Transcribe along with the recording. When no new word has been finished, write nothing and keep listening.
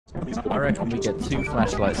I reckon we get 2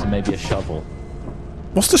 flashlights and maybe a shovel.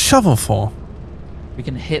 What's the shovel for? We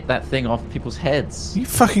can hit that thing off people's heads. Are you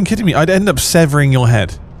fucking kidding me? I'd end up severing your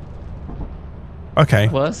head. Okay.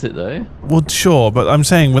 Worth it though. Well, sure, but I'm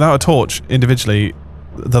saying without a torch, individually,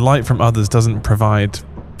 the light from others doesn't provide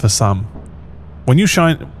for some. When you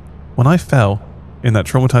shine... When I fell in that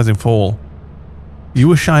traumatizing fall, you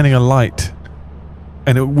were shining a light,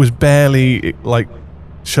 and it was barely, like,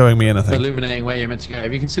 showing me anything. Illuminating where you're meant to go.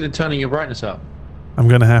 Have you considered turning your brightness up? I'm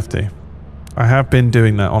gonna have to. I have been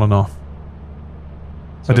doing that on and off.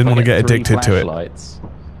 So I didn't want to get 3 addicted to it. flashlights,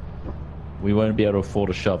 we won't be able to afford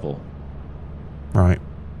a shovel. Right.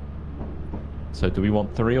 So do we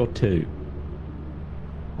want 3 or 2?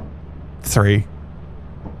 3.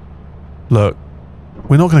 Look,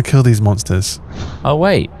 we're not going to kill these monsters. Oh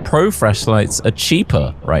wait, pro flashlights are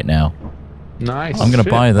cheaper right now. Nice. I'm going to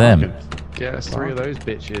buy them. Get us 3 of those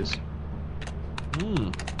bitches.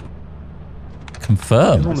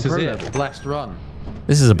 Confirmed. This is it. Blessed run.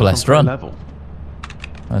 This is a blessed run. Level.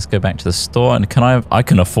 Let's go back to the store, and I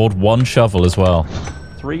can afford 1 shovel as well.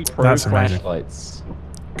 3 pro That's amazing. flashlights.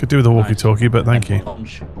 Could do with a walkie-talkie, but thank you. 1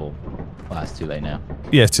 shovel. Well, that's too late now.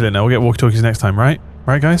 Yeah, it's too late now. We'll get walkie-talkies next time, right?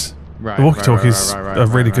 Right, guys? Right. The walkie-talkies are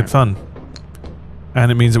really good fun.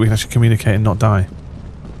 And it means that we can actually communicate and not die.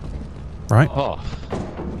 Right? Oh.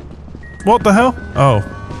 What the hell?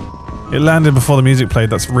 Oh. It landed before the music played.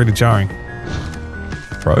 That's really jarring.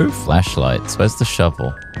 Pro flashlights. Where's the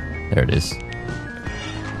shovel? There it is.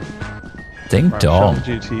 Ding Right, dong.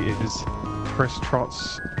 shovel duty is Chris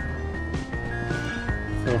Trott's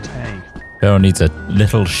forte. Phil needs a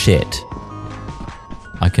little shit.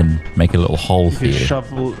 I can make a little hole You for can you.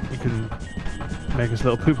 shovel, you can make us a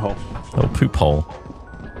little poop hole. Little poop hole.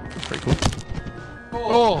 Pretty cool.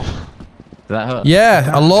 Oh. Did that hurt?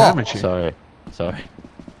 Yeah, a lot. Damage you. Sorry. Sorry.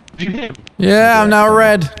 Did you hit him? Yeah, I'm now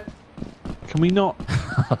red. Can we not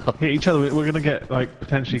hit each other? We're gonna get like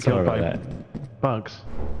potentially Sorry killed by about bugs.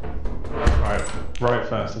 Right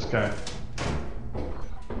first. Let's go.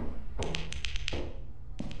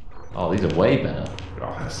 Oh, these are way better.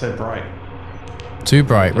 Oh, that's so bright. Too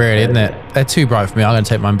bright, really, isn't it? They're too bright for me. I'm going to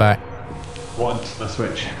take mine back. What's the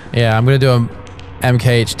switch? Yeah, I'm going to do a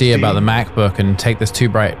MKHD about the MacBook and take this too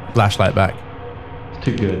bright flashlight back.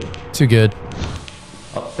 Too good. Too good.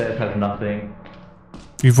 Upstairs has nothing.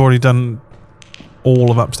 You've already done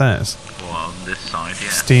all of upstairs. Well, on this side, yeah.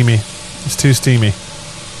 Steamy. It's too steamy.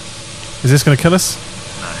 Is this going to kill us?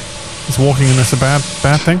 No. Is walking in this a bad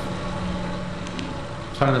thing?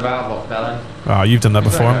 Turn the valve off, Belen. Oh, you've done that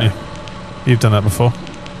before, haven't you? You've done that before.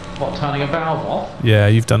 What, turning a valve off? Yeah,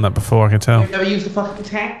 you've done that before, I can tell. You've never used the fucking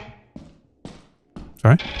tap?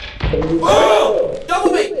 Sorry? Oh!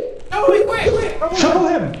 Double me! Double me, quick! Shovel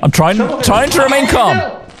him! I'm trying to remain calm.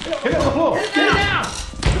 Hit him on the floor!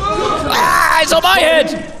 Ah, it's on my head!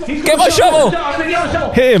 Get my shovel!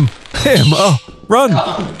 Hit him! Hit him! Oh, run!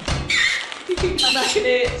 You keep smacking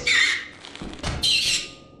it!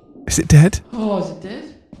 Is it dead? Oh, is it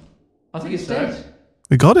dead? I think it's dead.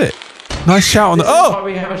 We got it. Nice shout on the... Why Oh!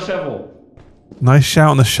 we have a shovel. Nice shout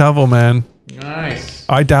on the shovel, man. Nice.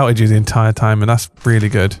 I doubted you the entire time, and that's really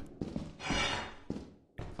good.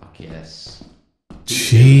 Fuck yes.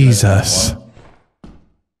 Jesus.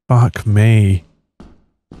 Fuck me.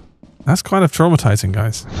 That's kind of traumatizing,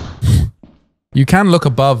 guys. You can look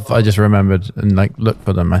above, I just remembered, and like look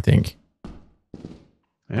for them, I think.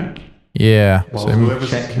 Yeah? Yeah. Well, So whoever's-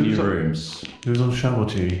 Check new rooms. Who's on shovel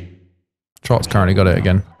duty? Trot's currently got it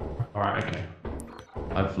again. Alright, okay.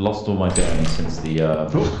 I've lost all my bearings since the,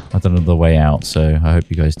 I don't know the way out, so I hope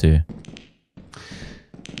you guys do.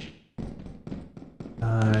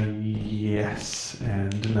 Yes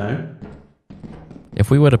and no. If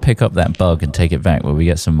we were to pick up that bug and take it back, will we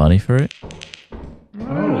get some money for it?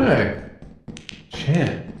 Oh,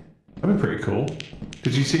 shit. That'd be pretty cool.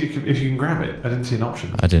 Did you see if you can grab it? I didn't see an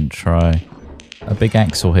option. I didn't try. A big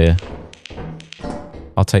axle here.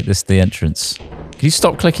 I'll take this to the entrance. Can you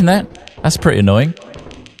stop clicking that? That's pretty annoying.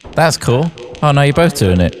 That's cool. Oh, no, you're both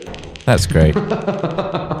doing it. That's great. How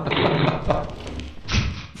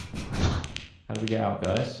do we get out,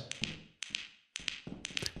 guys?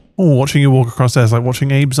 Oh, watching you walk across there is like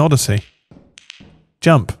watching Abe's Odyssey.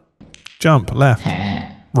 Jump. Jump. Left.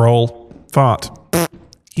 Roll. Fart.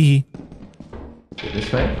 E.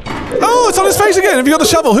 This way? Oh, it's on his face again. Have you got the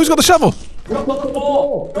shovel? Who's got the shovel? Drop on the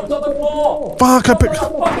floor! Drop on the floor! Fuck, I picked...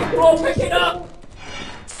 Fucking floor, pick it up!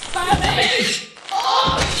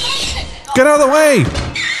 Get out of the way!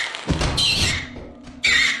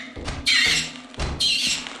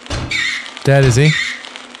 Dead, is he?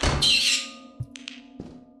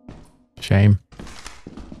 Shame.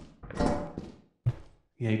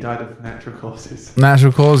 Yeah, died of natural causes.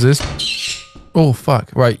 Natural causes. Oh,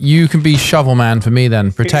 fuck. Right, you can be shovel man for me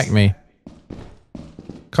then. Protect me.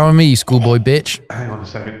 Come with me, you schoolboy bitch. Hang on a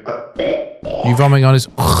second. You vomiting on his...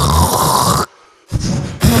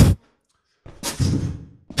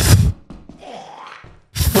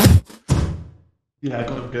 Yeah, I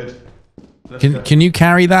got him good. Can you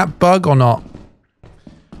carry that bug or not?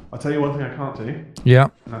 I'll tell you one thing I can't do, Yeah.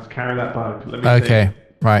 and that's carry that bug. Let me Okay. see.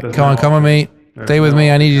 Right. There's Come on, no come with me. option. Stay There's with no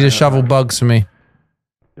me. I need you to option. shovel bugs for me.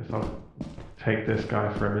 Guess I'll take this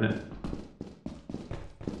guy for a minute.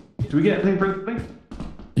 Do we get anything for me?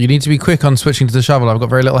 You need to be quick on switching to the shovel. I've got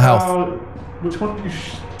very little health. Oh, which one did you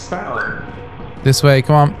spat on? This way.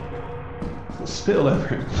 Come on. Got spit all over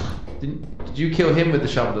him. Did you kill him with the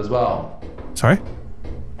shovel as well? Sorry?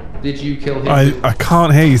 Did you kill him? I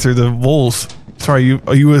can't hear you through the walls. Sorry,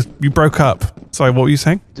 you broke up. Sorry, what were you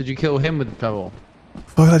saying? Did you kill him with the shovel?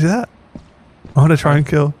 Why would I do that? I want to try and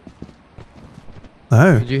kill.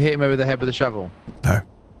 No. Did you hit him over the head with a shovel? No.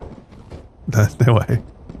 No way.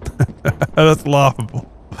 That's laughable.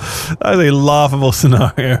 That is a laughable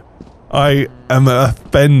scenario. I am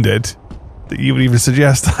offended that you would even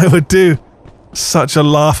suggest I would do such a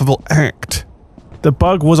laughable act. The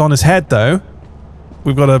bug was on his head, though.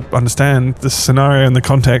 We've got to understand the scenario and the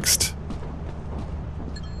context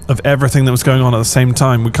of everything that was going on at the same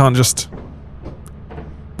time. We can't just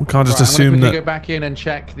assume I'm that. go back in and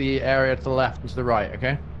check the area to the left and to the right.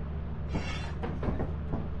 Okay.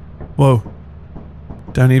 Whoa!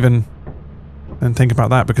 Don't think about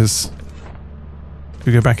that because. Can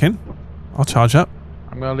we go back in? I'll charge up.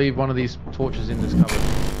 I'm gonna leave one of these torches in this cupboard.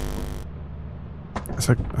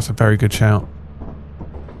 That's a very good shout.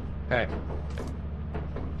 Okay.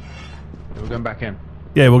 We're going back in.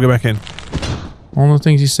 Yeah, we'll go back in. All the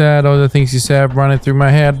things you said, running through my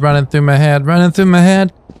head, running through my head, running through my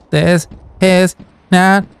head. This is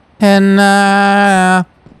not enough.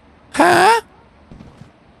 Huh?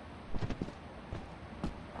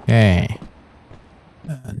 Okay.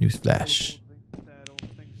 Newsflash.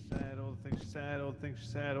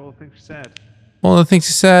 All the things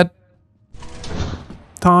you said.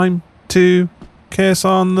 Time to kiss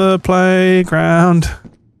on the playground.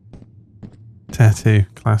 Tattoo,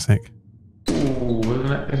 classic. Ooh,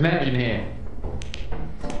 there's an engine here.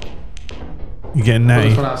 You getting Put natty?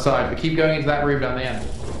 this one outside, but keep going into that room down the end.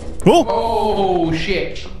 Oh! Oh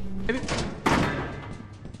shit!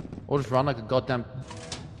 Or just run like a goddamn.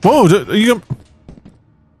 Whoa! Are you?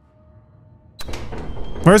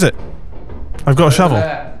 Where is it? I've got a shovel.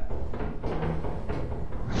 There.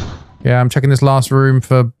 Yeah, I'm checking this last room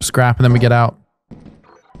for scrap and then we get out.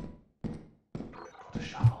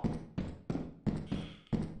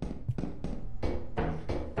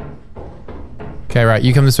 Okay, right,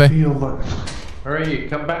 you come this way. Where are you?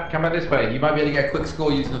 Come back this way. You might be able to get a quick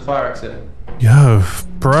score using the fire exit. Yo,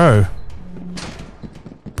 bro.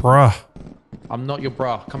 Bruh. I'm not your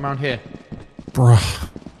bra. Come around here. Bruh.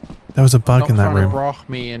 There was a bug in that Stop trying room. to bra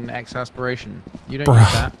me in exasperation. You don't Bruh.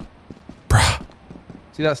 use that. Bruh.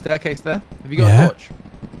 See that staircase there? Have you got Yeah. a torch?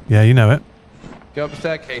 Yeah, you know it. Go up the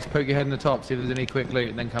staircase, poke your head in the top, see if there's any quick loot,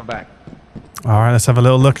 and then come back. Alright, let's have a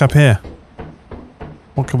little look up here.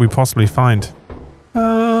 What could we possibly find?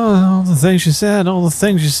 Oh, all the things you said, all the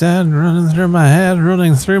things you said, running through my head,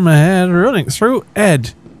 running through my head, running through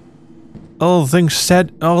Ed. All the things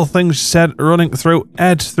said, running through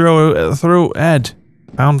Ed, through Ed.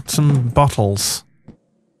 Found some bottles.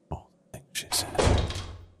 All the things you said.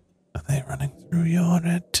 Are they running through your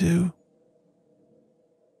head too?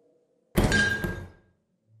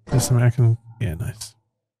 There's something I can... Yeah, nice.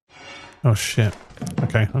 Oh shit.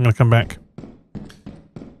 Okay, I'm gonna come back.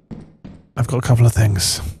 I've got a couple of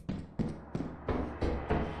things.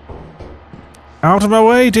 Out of my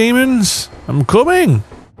way, demons! I'm coming!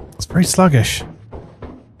 It's very sluggish.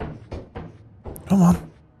 Come on.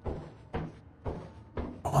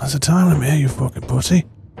 Come on, there's a time limit here, you fucking pussy.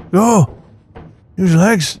 Go! Use your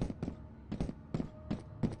legs.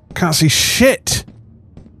 Can't see shit!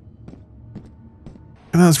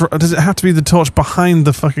 And does it have to be the torch behind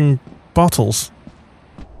the fucking bottles?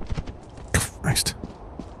 Christ.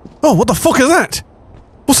 Oh, what the fuck is that?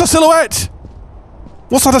 What's that silhouette?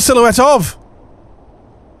 What's that a silhouette of?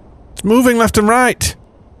 It's moving left and right.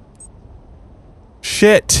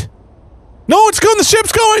 Shit. No, it's going! The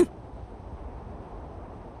ship's going!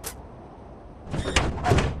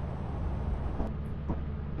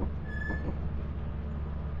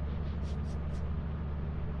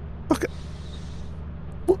 Look at...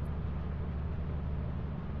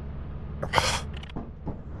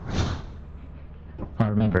 I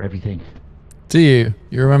remember everything. Do you?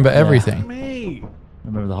 You remember everything? Me.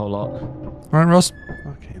 Remember the whole lot. All right, Ross.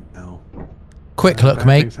 Fucking hell. Quick look, Bad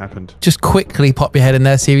mate. things happened. Just quickly pop your head in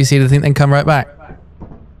there, see if you see the thing, then come right back.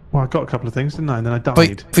 Well, I got a couple of things, didn't I? And then I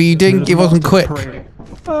died. But you didn't. It wasn't quick.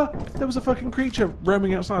 There was a fucking creature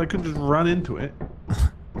roaming outside. I couldn't just run into it.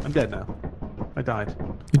 I'm dead now. I died.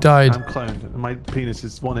 You died. I'm cloned. And my penis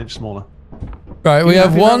is 1 inch smaller. Right, we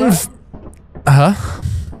have happy about one. Huh?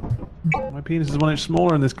 My penis is 1 inch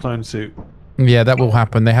smaller in this clone suit. Yeah, that will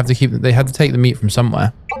happen. They have to keep. They have to take the meat from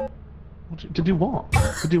somewhere. To do what?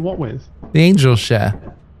 To do what with? The angels share.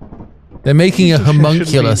 They're making a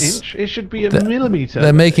homunculus. It should be a millimeter.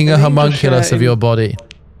 They're making a An angel homunculus share of your body.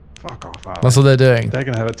 Fuck off, Alex. That's what they're doing. They're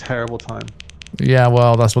going to have a terrible time. Yeah,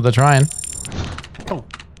 well, that's what they're trying. Oh.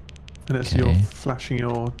 And it's Okay. you're flashing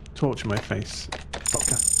your torch in my face.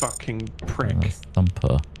 Fucking prick.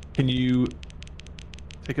 Thumper. Can you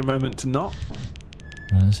take a moment to not?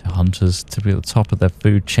 Hunters to be at the top of their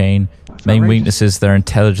food chain. That's Main outrageous. weaknesses, their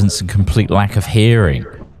intelligence and complete lack of hearing.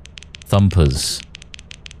 Thumpers.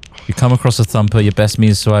 If you come across a thumper, your best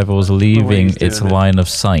means of survival is leaving he's its doing it. line of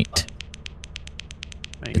sight.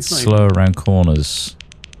 Mate, It's he's not slow around corners.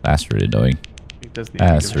 That's really annoying. He doesn't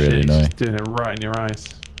That's even give a really shit. annoying. He's just doing it right in your eyes.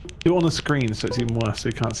 Do it on the screen so it's even worse so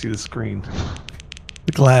you can't see the screen.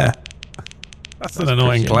 The glare. That's an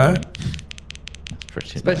annoying pretty glare. annoying. That's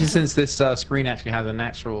pretty Especially since this screen actually has a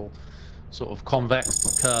natural sort of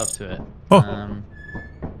convex curve to it. Oh.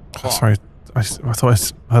 What? Sorry, I thought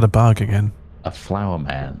I heard a bug again. a flower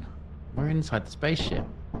man. We're inside the spaceship.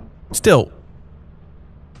 Still,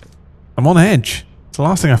 I'm on edge. It's the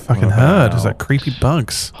last thing I fucking heard was that Wow. creepy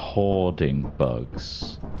bugs. Hoarding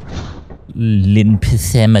bugs.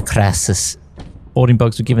 Linpithemocrasis. Hoarding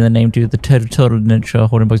bugs were given the name due to the total nature.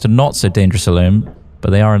 Hoarding bugs are not so dangerous alone,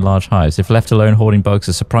 but they are in large hives. If left alone, hoarding bugs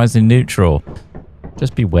are surprisingly neutral.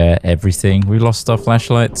 Just beware everything. We lost our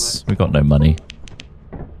flashlights. We got no money.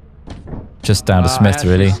 Just down to Smith,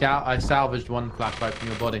 really. I salvaged one flashlight from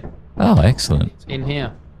your body. Oh, excellent. It's in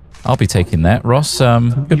here. I'll be taking that. Ross, You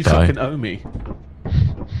goodbye. fucking owe me.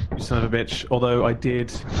 You son of a bitch. Although I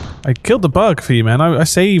did. I killed the bug for you, man. I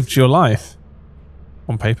saved your life.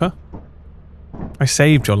 On paper. I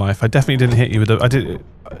saved your life. I definitely didn't hit you with the.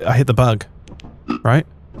 I hit the bug. Right?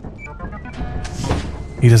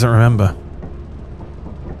 He doesn't remember.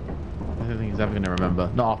 I don't think he's ever going to remember.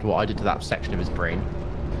 Not after what I did to that section of his brain.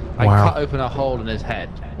 I Wow. cut open a hole in his head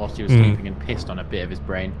whilst he was Hmm. sleeping and pissed on a bit of his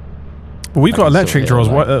brain. But we've I got can electric still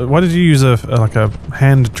hear drills. that. Why did you use like a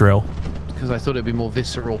hand drill? Because I thought it'd be more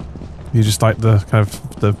visceral. You just like the kind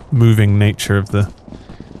of the moving nature of the.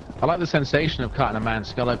 I like the sensation of cutting a man's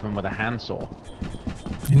skull open with a handsaw.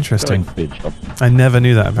 Interesting. Good job. I never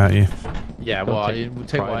knew that about you. Yeah, well, I take would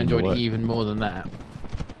take what pride I in your enjoyed work. even more than that.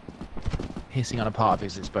 Hissing on a part of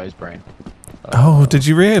his exposed brain. Oh, did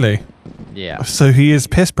you really? Yeah, So he is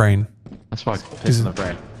piss brain. That's why I piss on the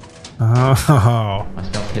brain. Oh. I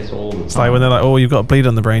smell piss all the time. It's like when they're like, oh, you've got a bleed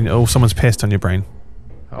on the brain. Oh, someone's pissed on your brain.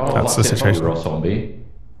 Oh, That's the situation. Ross Zombie.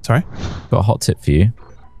 Sorry? Got a hot tip for you.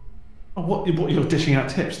 Oh, what you're dishing out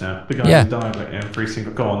tips now? The guy Yeah. who died like every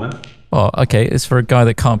single. Go on then. Well, okay, it's for a guy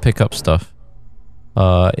that can't pick up stuff.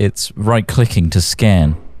 It's right-clicking to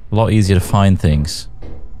scan. A lot easier to find things.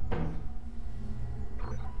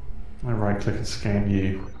 I right click and scan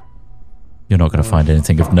you. You're not going to find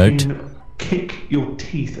anything of note. Fucking Kick your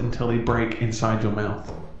teeth until they break inside your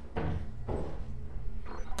mouth.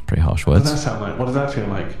 Pretty harsh What does that words. sound like? What does that feel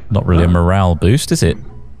like? Not really a morale boost, is it?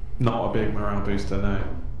 Not a big morale booster, no.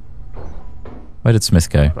 Where did Smith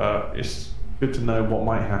go? But it's good to know what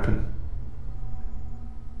might happen.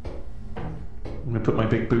 I'm gonna put my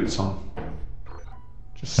big boots on.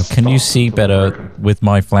 Just Now, can you stop see until they're better broken. with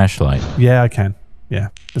my flashlight? Yeah, I can. Yeah,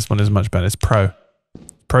 this one is much better. It's pro.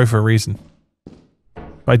 Pro for a reason.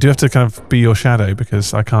 But I do have to kind of be your shadow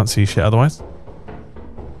because I can't see shit otherwise.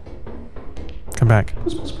 Come back.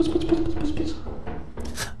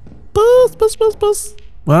 Buzz.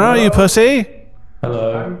 Where are you, pussy?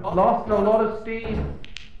 Hello. Lost a lot of steam.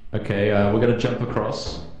 Okay, we're going to jump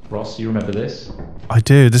across. Ross, you remember this? I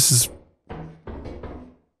do. This is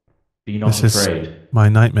Be not This is- afraid. my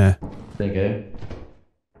nightmare. There you go.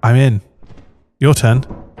 I'm in. Your turn.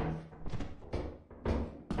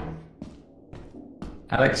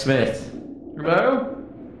 Alex Smith, Hello?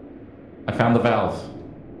 I found the valve.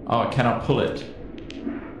 Oh, I cannot pull it. So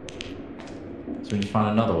we need to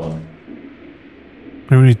find another one.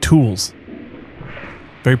 We need tools.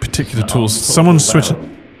 Very particular tools. Oh, Someone's valve.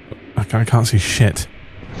 switching. Okay, I can't see shit.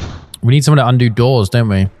 We need someone to undo doors, don't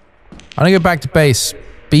we? I'm gonna go back to base.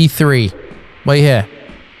 B3. Wait here.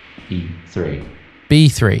 E3.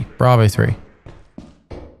 B3. Bravo 3.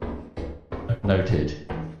 Noted.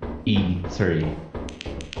 E3.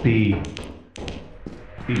 B.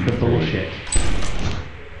 B for bullshit.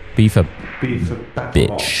 B for B for What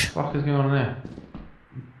bitch. the fuck is going on there?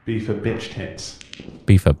 B for bitch tits.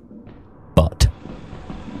 B for butt.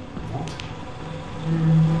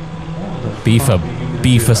 B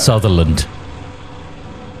for Sutherland.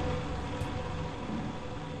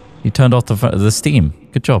 You turned off the steam.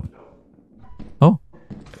 Good job. Oh.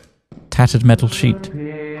 Tattered metal sheet.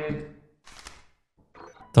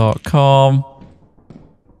 .com.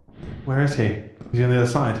 Where is he? Is he on the other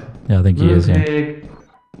side? Yeah, I think he is, yeah.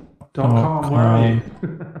 .com, where are you?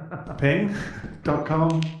 Ping?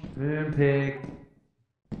 .com? Pig.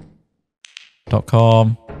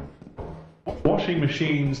 .com. Washing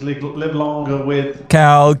machines live longer with...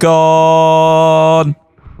 Calgon.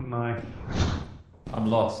 Nice. I'm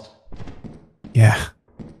lost. Yeah.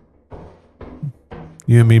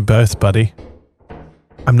 You and me both, buddy.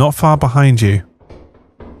 I'm not far behind you.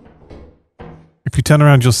 If you turn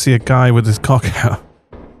around, you'll see a guy with his cock out.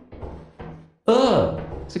 Ugh!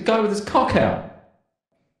 It's a guy with his cock out.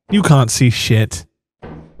 You can't see shit.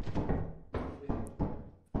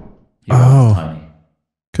 You're Oh. tiny.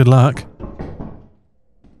 Good luck.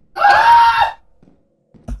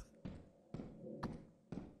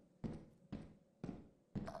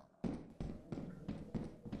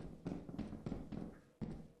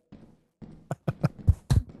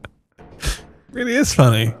 Really is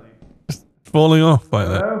funny. Just falling off like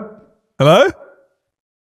that. Hello?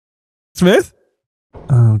 Smith?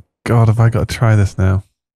 Oh God, have I got to try this now?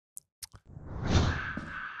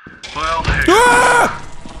 Well, Ah!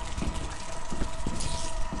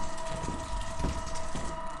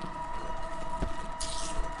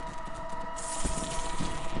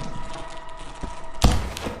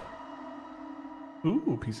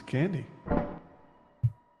 Ooh, piece of candy.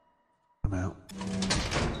 I'm out.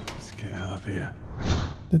 Let's get out of here.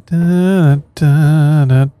 Da, da, da,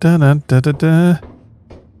 da, da, da, da, da.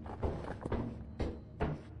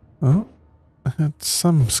 Oh, I had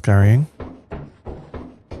some scurrying.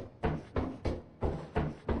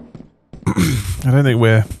 I don't think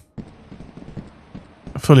we're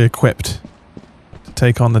fully equipped to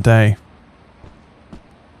take on the day.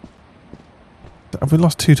 Have we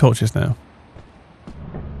lost 2 torches now?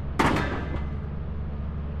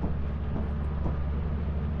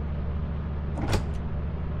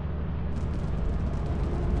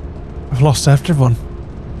 I've lost everyone.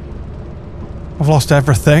 I've lost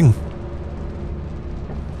everything.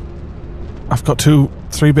 I've got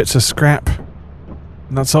 3 bits of scrap.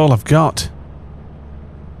 And that's all I've got.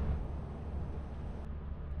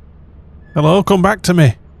 Hello, come back to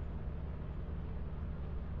me.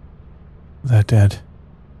 They're dead.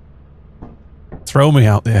 Throw me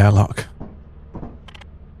out the airlock.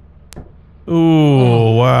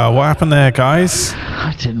 Ooh, wow. What happened there, guys?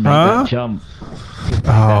 I didn't make Huh? that jump.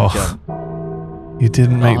 Oh, you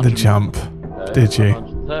didn't make the jump, did you?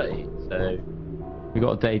 130, so we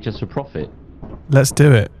got a day just for profit. Let's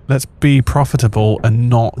do it. Let's be profitable and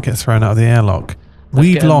not get thrown out of the airlock.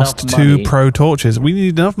 We've get lost enough 2 money. pro torches. We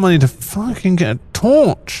need enough money to fucking get a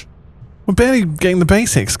torch. We're barely getting the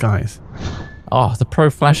basics, guys. Oh, the pro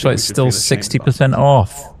flashlight's still 60%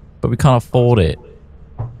 off, but we can't afford it.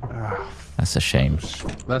 That's a shame.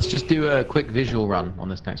 Let's just do a quick visual run on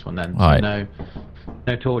this next one then. Right.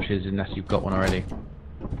 No torches unless you've got one already.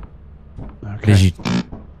 Okay.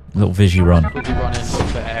 Little visu run. We'll be running, look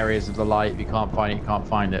for areas of the light. If you can't find it, you can't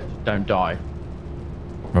find it. Don't die.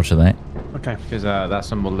 Roger that. Okay. Because that's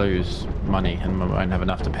when we'll lose money and we won't have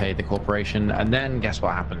enough to pay the corporation. And then guess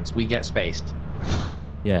what happens? We get spaced.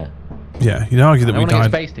 Yeah. Yeah, you'd argue that I we want to get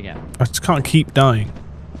died. spaced again. I just can't keep dying.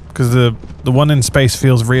 Because the one in space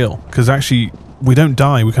feels real. Because actually, we don't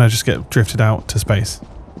die, we kind of just get drifted out to space.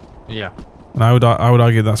 Yeah. And I would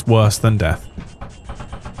argue that's worse than death.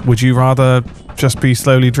 Would you rather just be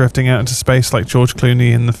slowly drifting out into space like George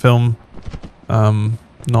Clooney in the film,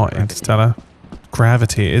 not Interstellar?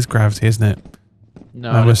 Gravity. It is Gravity, isn't it?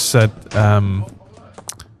 No. I almost said,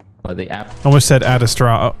 Like the app. almost said Ad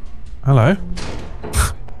Astra. Hello?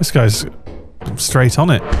 This guy's straight on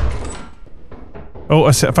it. Oh,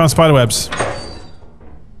 I found spider webs.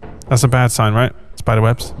 That's a bad sign, right? Spider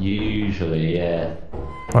webs. Usually, yeah.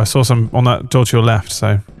 Oh, I saw some on that door to your left,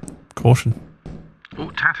 so caution. Ooh,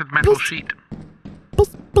 tattered metal sheet.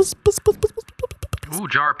 Ooh,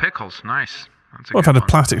 jar of pickles. Nice. That's a Oh, I've good had a one.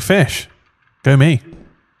 plastic fish. Go me.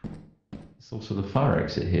 It's also the fire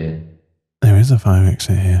exit here. There is a fire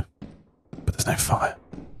exit here, but there's no fire.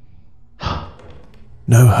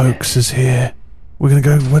 No hoaxes here. We're gonna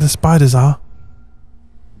go where the spiders are.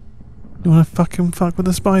 You wanna fucking fuck with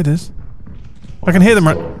the spiders? I can hear them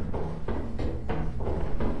right.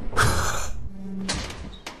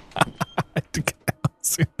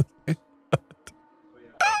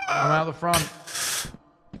 out the front.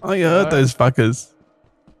 I heard those fuckers.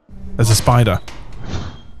 There's a spider.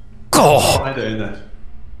 God, Spider in there.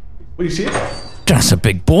 What do you see? that's a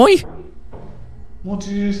big boy. What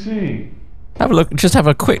do you see? Have a look. Just have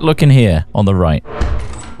a quick look in here on the right.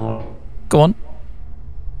 Oh, Go on.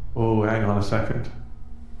 oh, hang on a second.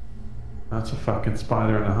 That's a fucking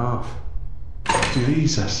spider and a half.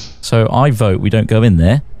 Jesus. So I vote we don't go in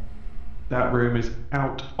there. That room is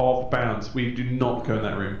out of bounds. We do not go in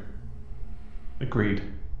that room. Agreed.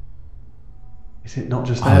 Is it not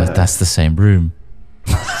just there? Oh, though? that's the same room.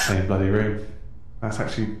 That's the same bloody room. That's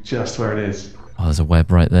actually just where it is. Oh, there's a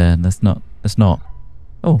web right there. That's not. That's not.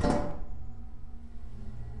 Oh.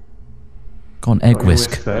 Go on, egg Got your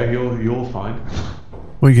whisk. there. You're fine.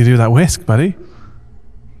 What you can do with that whisk, buddy?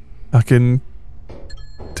 I can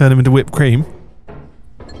turn him into whipped cream.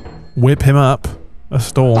 Whip him up. A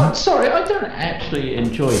storm. Sorry, I don't actually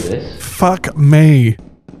enjoy this. Fuck me.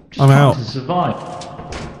 Just I'm trying out. to survive.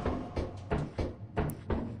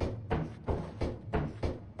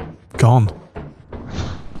 Gone.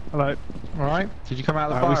 Hello. All right. Did you come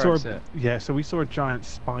out of the We fire saw exit? so we saw a giant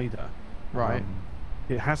spider. Right.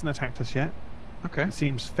 It hasn't attacked us yet. Okay. It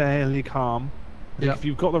seems fairly calm. I think Yep. if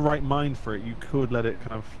you've got the right mind for it, you could let it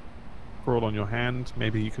kind of crawl on your hand.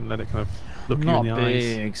 Maybe you can let it kind of look I'm you not in a the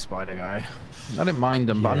eyes. big spider guy. I don't mind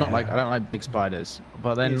them, but I'm not like I don't like big spiders.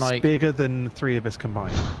 But then It's like bigger than 3 of us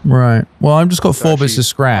combined. Right. Well, I've just got So 4 bits actually, of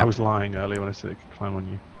scrap. I was lying earlier when I said it could climb on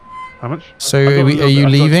you. How much? So I've got a are little you bit-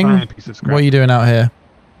 I've got a leaving? tiny piece of scrap. What are you doing out here?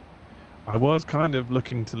 I was kind of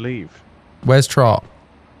looking to leave. Where's Trot?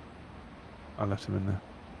 I left him in there.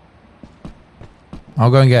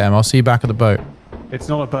 I'll go and get him. I'll see you back at the boat. It's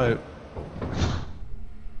not a boat.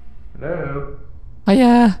 Hello.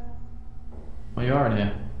 Hiya. Oh, you are in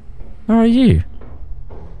here. Where are you?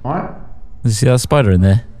 Alright. Did you see that spider in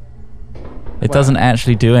there? It doesn't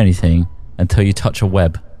actually do anything until you touch a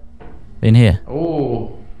web. In here.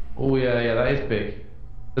 Oh. Oh, yeah, that is big.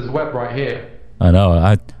 There's a web right here. I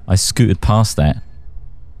know. I scooted past that.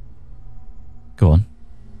 Go on.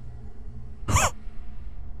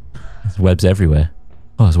 There's webs everywhere.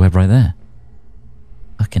 Oh, there's a web right there.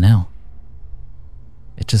 Fucking hell.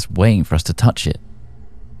 It's just waiting for us to touch it.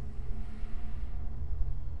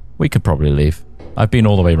 We could probably leave. I've been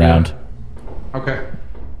all the way round. Okay.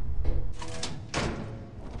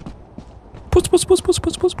 Puss, puss, puss, puss,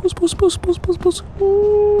 puss, puss, puss, puss, puss, puss, puss, puss.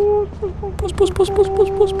 Puss, puss, puss, puss, puss,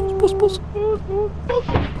 puss, puss, puss, puss.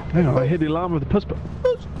 Hang on, I hear the alarm of the puss.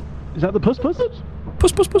 Is that the puss? Puss,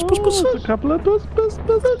 puss, puss, puss, puss. It's a couple of puss.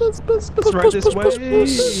 It's right this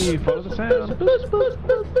way. Follow the sound.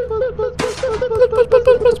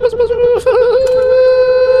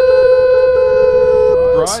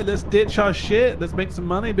 Right, let's ditch our shit. Let's make some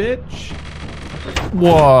money, bitch.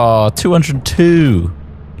 Whoa, 202.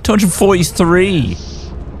 243.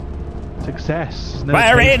 Success.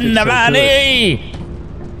 We're in the money!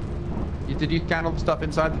 did you scan all the stuff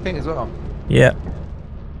inside the thing as well? Yeah.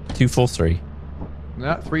 243.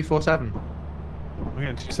 Yeah, 347. We're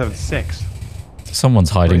getting 276. Someone's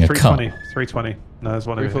hiding a cup. 320. No, there's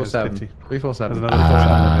one over here. 347. 50. 347. There's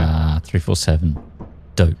another 347 over here. 347.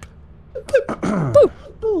 Dope.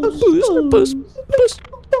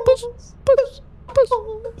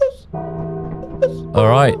 All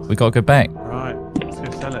right, we gotta go back. Right, let's go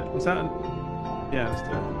sell it. Is that yeah, let's do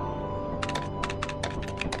it.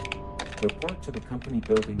 Report to the company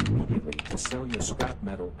building immediately to sell your scrap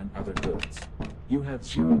metal and other goods. You have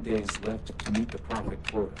 0 days left to meet the profit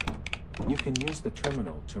quota. You can use the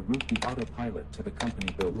terminal to route the autopilot to the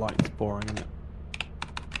company building. Light's boring, isn't it?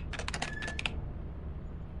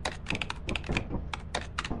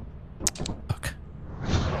 Okay.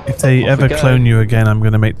 If they ever clone you again, I'm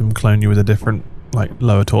going to make them clone you with a different, like,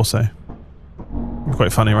 lower torso.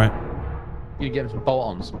 Quite funny, right? You get some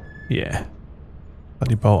bolt-ons. Yeah.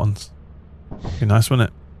 Bloody bolt-ons. Be nice, wouldn't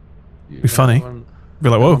it? Be funny. Be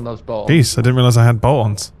like, Everyone whoa, loves bolt-ons. peace, I didn't realise I had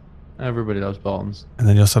bolt-ons. Everybody loves bolt-ons. And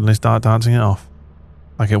then you'll suddenly start dancing it off.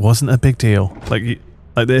 Like it wasn't a big deal. Like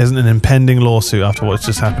there isn't an impending lawsuit after what's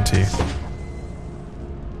just happened to you.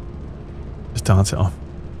 Just dance it off.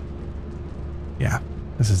 Yeah,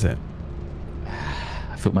 this is it.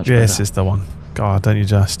 I feel much This better. is the one. God, don't you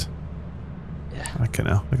just? Yeah. Okay,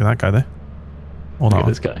 now look at that guy there. Or Look not. at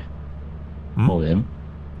this guy. Hmm? Or him.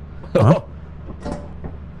 Huh?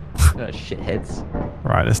 Shitheads.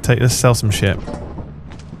 Right, let's sell some shit.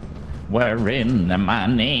 We're in the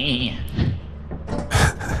money.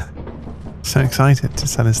 So excited to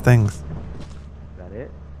sell his things. Is that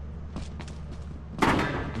it?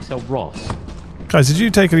 We sell Ross. Guys, did you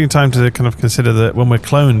take any time to kind of consider that when we're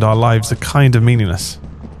cloned, our lives are kind of meaningless?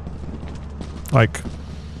 Like,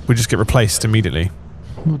 we just get replaced immediately.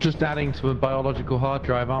 We're just adding to a biological hard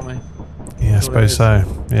drive, aren't we? Yeah, I suppose so.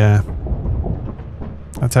 Yeah.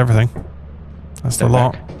 That's everything. That's the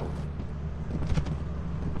lot.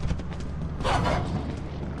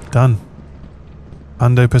 Done.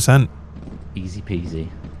 100%. Easy peasy.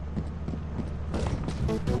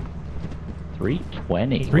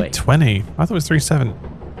 320. 320. I thought it was 37.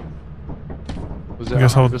 Was it I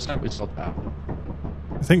guess I'll- 100% we sold that?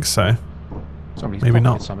 I think so. Somebody's Maybe pocketed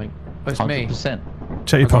not. Something. Oh, it's me. 100%.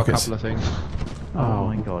 Check your I've got a pockets. couple of things. Oh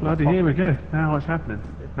my God. Bloody, here we go. Now what's happening?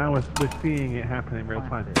 Now we're seeing it happen in real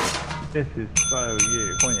time. This is so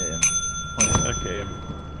you. Point at him. Point at him. Okay,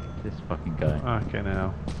 This fucking guy. okay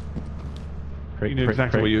now. Prick, You knew prick,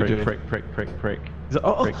 exactly prick, what you were prick, doing. Prick, prick, prick, prick. He's like,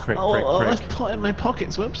 oh, Prick, prick, oh, prick, oh, prick. let's put it in my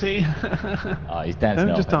pockets, whoopsie. Oh, he's dancing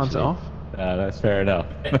Don't off. just dance it actually. off. That's fair enough.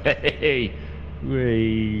 Hey,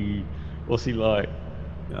 wee. What's he like?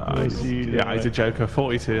 He's a joker.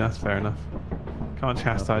 42, that's fair enough. Can't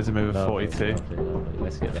chastise him over 42. Lovely.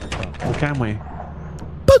 Let's get that. Or can we?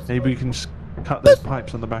 Maybe we can just cut those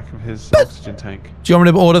pipes on the back of his oxygen tank. Do you want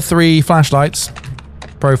me to order 3 flashlights?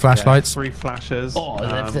 Pro flashlights? 3 flashes. Oh,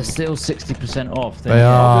 they're still 60% off. They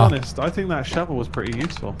I'll are. be honest, I think that shovel was pretty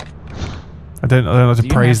useful. I don't know how to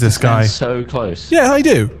praise this guy. So close. Yeah, I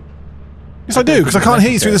do. Yes, I do, because I can't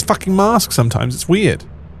hear you through this fucking mask sometimes. It's weird.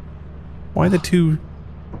 Why are there 2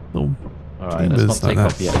 little All right, let's chambers not take like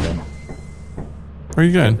off that? yet then. Where are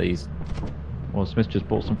you going? These. Well, Smith just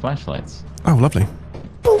bought some flashlights. Oh, lovely.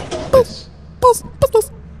 This. I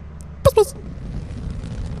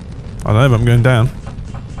don't know, but I'm going down.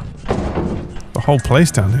 The whole place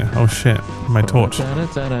down here. Oh shit. My torch.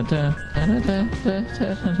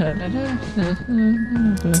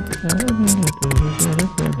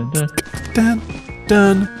 Dun,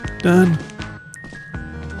 dun, dun.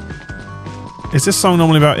 Is this song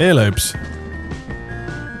normally about earlobes?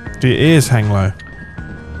 Do your ears hang low?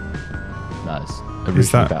 No, it's Is originally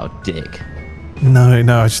that- about dick. No,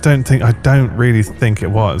 I just don't think. I don't really think it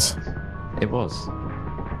was. It was.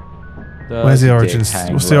 Where's the origins?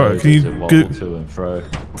 What's the or- can you go- to and fro?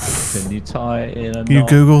 Can you tie it in a Can you knot?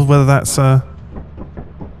 Google whether that's the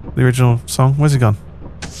original song? Where's he gone?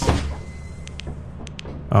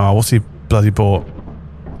 Oh, what's he bloody bought?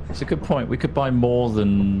 It's a good point. We could buy more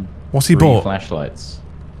than What's he 3 bought? flashlights.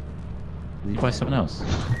 Did you buy something else?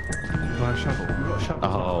 We've got a shovel. We've got a shovel.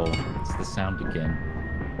 Oh, it's the sound again.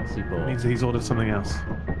 What's he It bought? means he's ordered something else.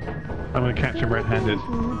 I'm going to catch him red-handed.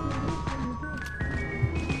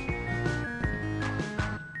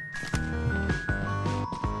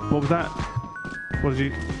 What was that? What did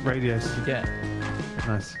you... Radios. Yeah.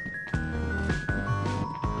 Nice.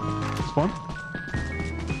 This one?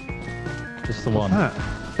 Just the one. That.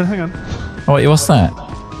 Hang on. Oh, wait, what's that?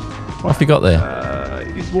 What have you got there?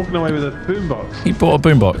 He's walking away with a boombox. He bought a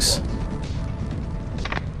boombox.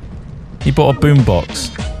 He bought a boombox.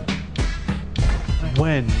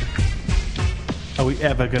 When are we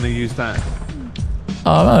ever going to use that?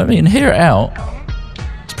 Oh, I mean, hear it out.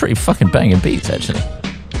 It's pretty fucking banging beats, actually.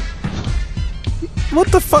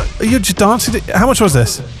 What the fuck? Are you just dancing? How much was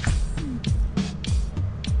this?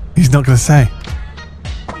 He's not going to say.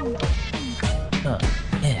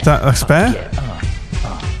 Is that a spare?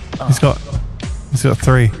 He's got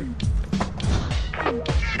 3. How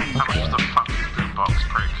much is the fucking boombox,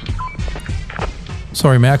 prick?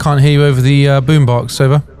 Sorry, mate, I can't hear you over the boombox.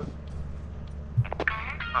 Over.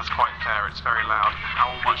 That's quite fair. It's very loud.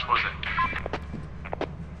 How much was it?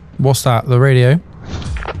 What's that? The radio?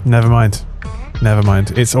 Never mind. Never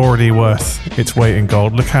mind. It's already worth its weight in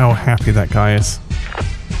gold. Look how happy that guy is. I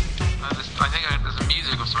think there's a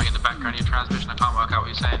music or something in the background of your transmission. I can't work out what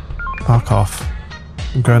you're saying. Fuck off.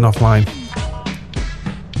 I'm going offline.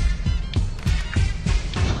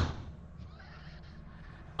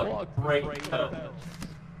 What a great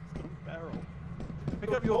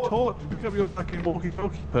Pick up your torch. Pick up your fucking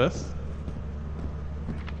walkie-talkie, puss.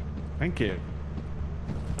 Thank you.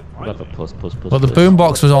 Whatever, puss. Well, the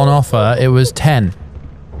boombox was on offer. It was 10.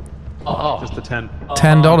 Just a 10.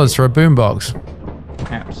 $10 for a boombox.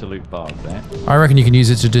 Absolute barb there. I reckon you can use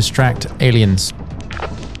it to distract aliens.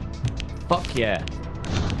 Fuck yeah.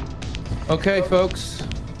 Okay, folks.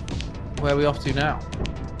 Where are we off to now?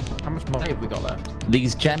 How much money have we got left?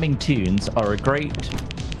 These jamming tunes are a great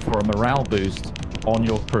for a morale boost on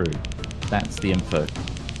your crew. That's the info.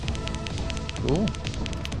 Cool.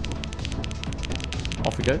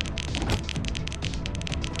 Off we go.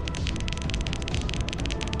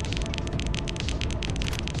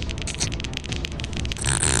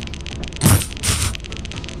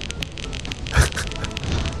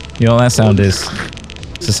 You know what that sound is?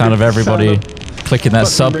 It's the sound of everybody clicking that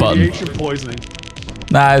sub button. Radiation poisoning.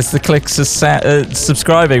 Nah, it's the clicks of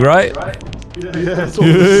subscribing, right? Yeah, it's all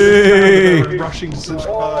the rushing to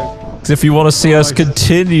subscribe. 'Cause if you want to see us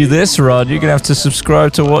continue this run, you're going to have to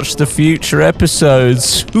subscribe to watch the future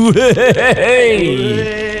episodes.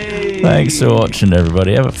 Thanks for watching,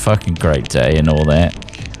 everybody. Have a fucking great day and all that.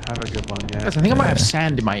 Have a good one, yeah. Guys, I think I might have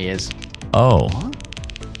sand in my ears. Oh. I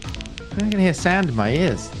think I can hear sand in my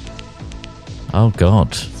ears. Oh,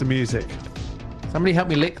 God. It's the music. Somebody help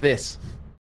me lick this.